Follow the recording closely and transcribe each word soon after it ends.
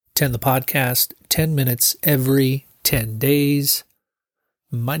10 the podcast, 10 minutes every 10 days.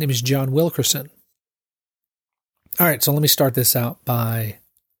 My name is John Wilkerson. All right, so let me start this out by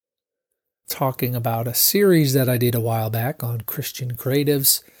talking about a series that I did a while back on Christian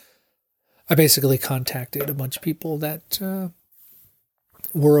creatives. I basically contacted a bunch of people that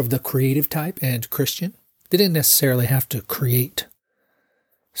were of the creative type and Christian. They didn't necessarily have to create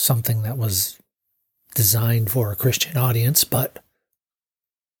something that was designed for a Christian audience, but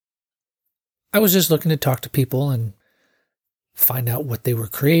I was just looking to talk to people and find out what they were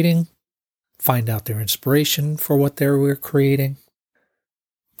creating, find out their inspiration for what they were creating,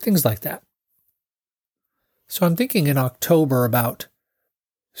 things like that. So I'm thinking in October about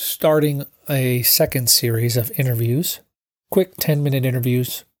starting a second series of interviews, quick 10-minute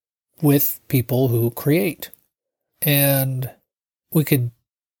interviews with people who create. And we could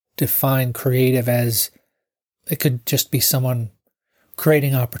define creative as it could just be someone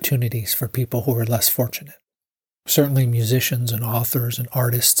creating opportunities for people who are less fortunate. Certainly musicians and authors and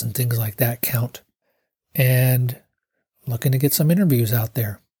artists and things like that count. And looking to get some interviews out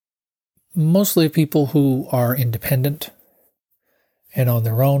there. Mostly people who are independent and on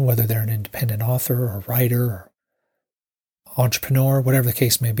their own, whether they're an independent author or writer or entrepreneur, whatever the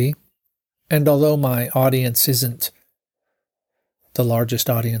case may be. And although my audience isn't the largest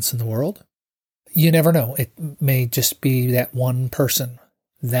audience in the world, you never know. It may just be that one person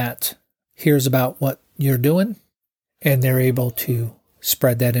that hears about what you're doing and they're able to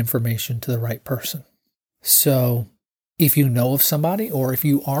spread that information to the right person. So if you know of somebody, or if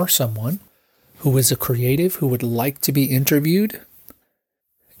you are someone who is a creative who would like to be interviewed,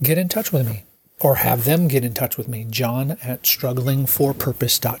 get in touch with me or have them get in touch with me,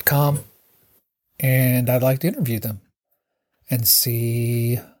 john@strugglingforpurpose.com. And I'd like to interview them and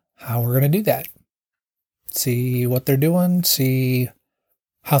see how we're going to do that. See what they're doing, see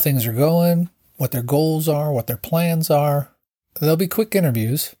how things are going, what their goals are, what their plans are. They'll be quick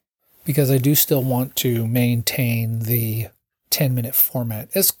interviews because I do still want to maintain the 10-minute format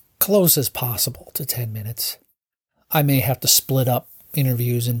as close as possible to 10 minutes. I may have to split up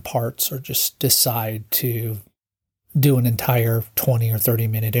interviews in parts or just decide to do an entire 20 or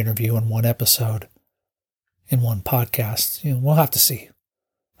 30-minute interview in one episode, in one podcast. We'll have to see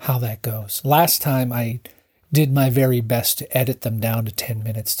how that goes. Last time I did my very best to edit them down to 10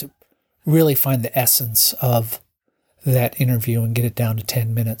 minutes to really find the essence of that interview and get it down to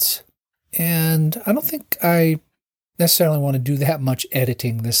 10 minutes. And I don't think I necessarily want to do that much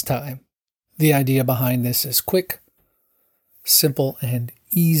editing this time. The idea behind this is quick, simple, and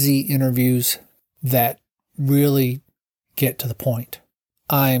easy interviews that really get to the point.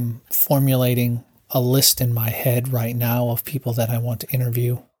 I'm formulating a list in my head right now of people that I want to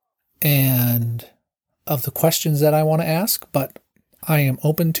interview and of the questions that I want to ask, but I am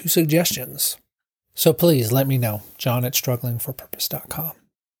open to suggestions. So please let me know, john@strugglingforpurpose.com.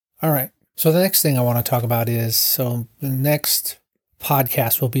 All right. So the next thing I want to talk about is, the next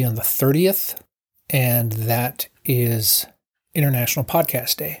podcast will be on the 30th, and that is International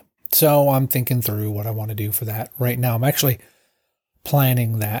Podcast Day. So I'm thinking through what I want to do for that right now. I'm actually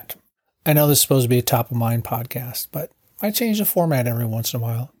planning that. I know this is supposed to be a top-of-mind podcast, but I change the format every once in a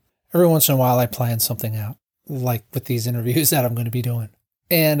while. Every once in a while, I plan something out, like with these interviews that I'm going to be doing.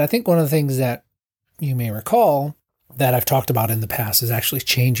 And I think one of the things that you may recall that I've talked about in the past is actually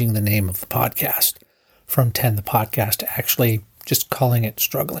changing the name of the podcast from 10 the podcast to actually just calling it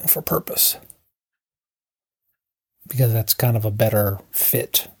Struggling for Purpose. Because that's kind of a better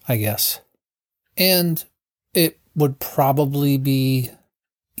fit, I guess. And it would probably be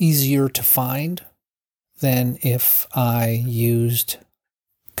easier to find than if I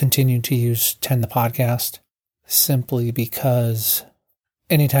continued to use 10 the podcast, simply because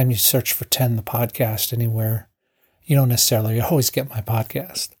anytime you search for 10 the podcast anywhere, you don't necessarily always get my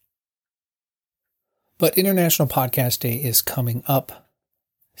podcast. But International Podcast Day is coming up.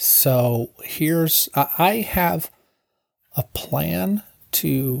 So I have a plan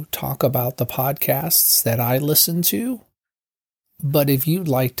to talk about the podcasts that I listen to. But if you'd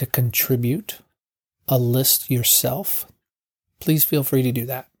like to contribute a list yourself, please feel free to do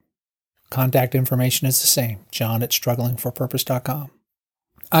that. Contact information is the same, john@strugglingforpurpose.com.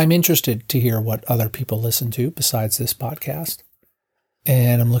 I'm interested to hear what other people listen to besides this podcast,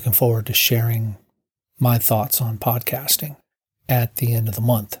 and I'm looking forward to sharing my thoughts on podcasting at the end of the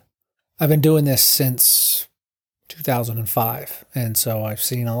month. I've been doing this since 2005, and so I've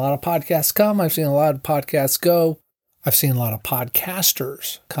seen a lot of podcasts come, I've seen a lot of podcasts go, I've seen a lot of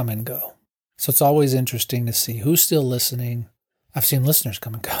podcasters come and go. So it's always interesting to see who's still listening. I've seen listeners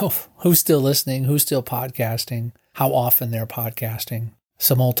come and go. Who's still listening? Who's still podcasting? How often they're podcasting?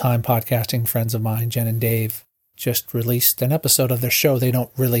 some old-time podcasting friends of mine, Jen and Dave, just released an episode of their show. They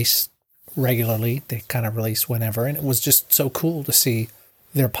don't release regularly. They kind of release whenever. And it was just so cool to see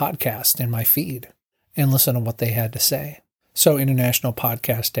their podcast in my feed and listen to what they had to say. So International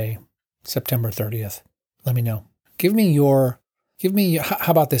Podcast Day, September 30th. Let me know.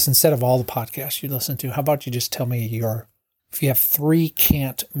 How about this? Instead of all the podcasts you listen to, how about you just tell me if you have 3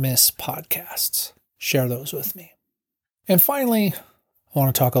 can't miss podcasts, share those with me. And finally, I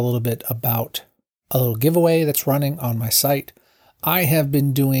want to talk a little bit about a little giveaway that's running on my site. I have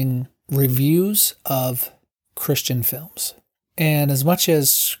been doing reviews of Christian films. And as much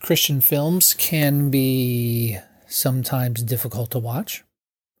as Christian films can be sometimes difficult to watch,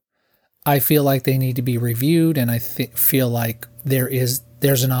 I feel like they need to be reviewed, and I feel like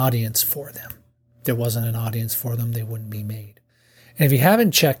there's an audience for them. If there wasn't an audience for them, they wouldn't be made. And if you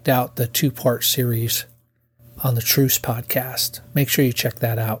haven't checked out the 2-part series on the Truce podcast, make sure you check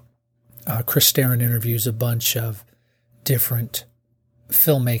that out. Chris Staron interviews a bunch of different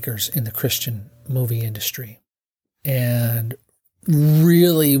filmmakers in the Christian movie industry. And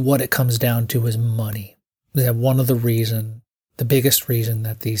really what it comes down to is money. That one of the biggest reason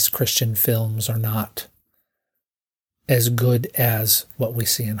that these Christian films are not as good as what we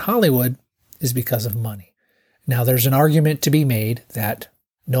see in Hollywood is because of money. Now, there's an argument to be made that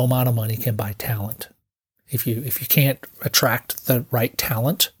no amount of money can buy talent. If you can't attract the right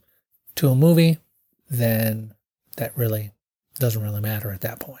talent to a movie, then that really doesn't really matter at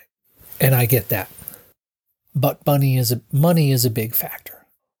that point. And I get that. But money is a big factor,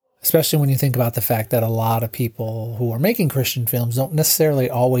 especially when you think about the fact that a lot of people who are making Christian films don't necessarily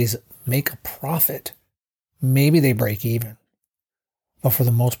always make a profit. Maybe they break even. But for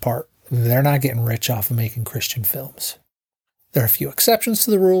the most part, they're not getting rich off of making Christian films. There are a few exceptions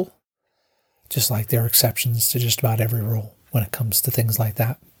to the rule, just like there are exceptions to just about every rule when it comes to things like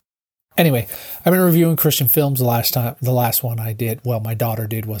that. Anyway, I've been reviewing Christian films the last one I did, my daughter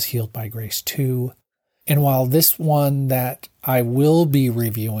did, was Healed by Grace 2. And while this one that I will be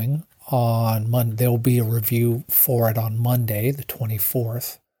reviewing on Monday, there will be a review for it on Monday, the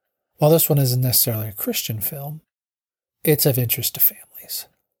 24th. While this one isn't necessarily a Christian film, it's of interest to families.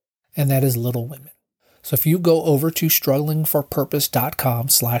 And that is Little Women. So if you go over to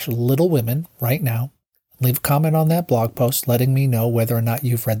strugglingforpurpose.com/Little Women right now, leave a comment on that blog post letting me know whether or not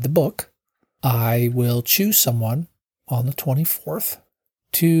you've read the book. I will choose someone on the 24th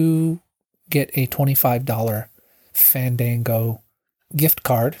to get a $25 Fandango gift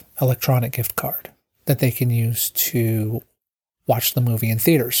card, electronic gift card, that they can use to watch the movie in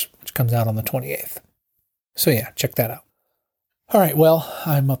theaters, which comes out on the 28th. So yeah, check that out. All right, well,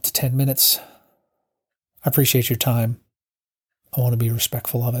 I'm up to 10 minutes. I appreciate your time. I want to be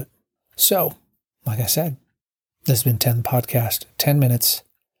respectful of it. So, like I said, this has been 10 Podcast, 10 minutes,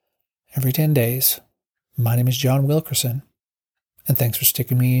 every 10 days. My name is John Wilkerson, and thanks for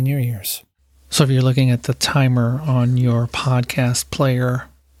sticking me in your ears. So if you're looking at the timer on your podcast player,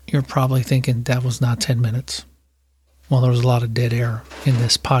 you're probably thinking that was not 10 minutes. Well, there was a lot of dead air in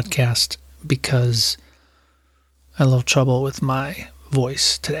this podcast because I had a little trouble with my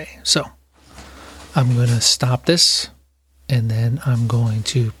voice today. So I'm going to stop this, and then I'm going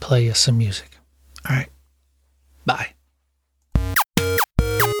to play you some music. All right. Bye.